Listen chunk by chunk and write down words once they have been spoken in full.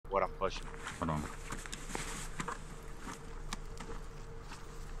pushing. Hold on.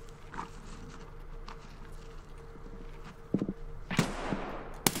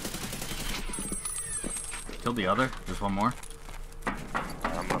 Killed the other. There's one more.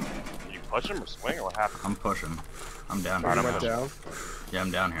 You push him or swing or what happened? I'm pushing. I'm down here You now. went down? Yeah,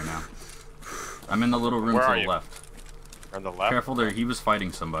 I'm down here now. I'm in the little room Where to are the you? left. On the left? Careful there, he was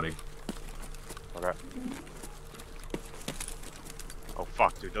fighting somebody. Okay. Oh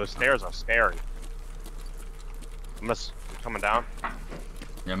fuck, dude, those stairs are scary. Unless you're coming down.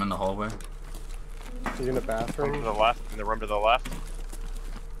 Yeah, I'm in the hallway. He's in the Come to bathroom. the left, in the room to the left.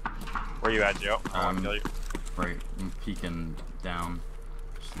 Where you at, Joe? I wanna kill you. Right, I'm peeking down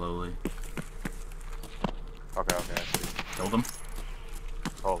slowly. Okay, I see. Killed him.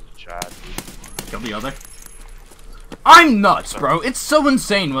 Holy Chad, dude. Killed the other. I'm nuts, bro. It's so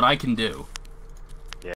insane what I can do.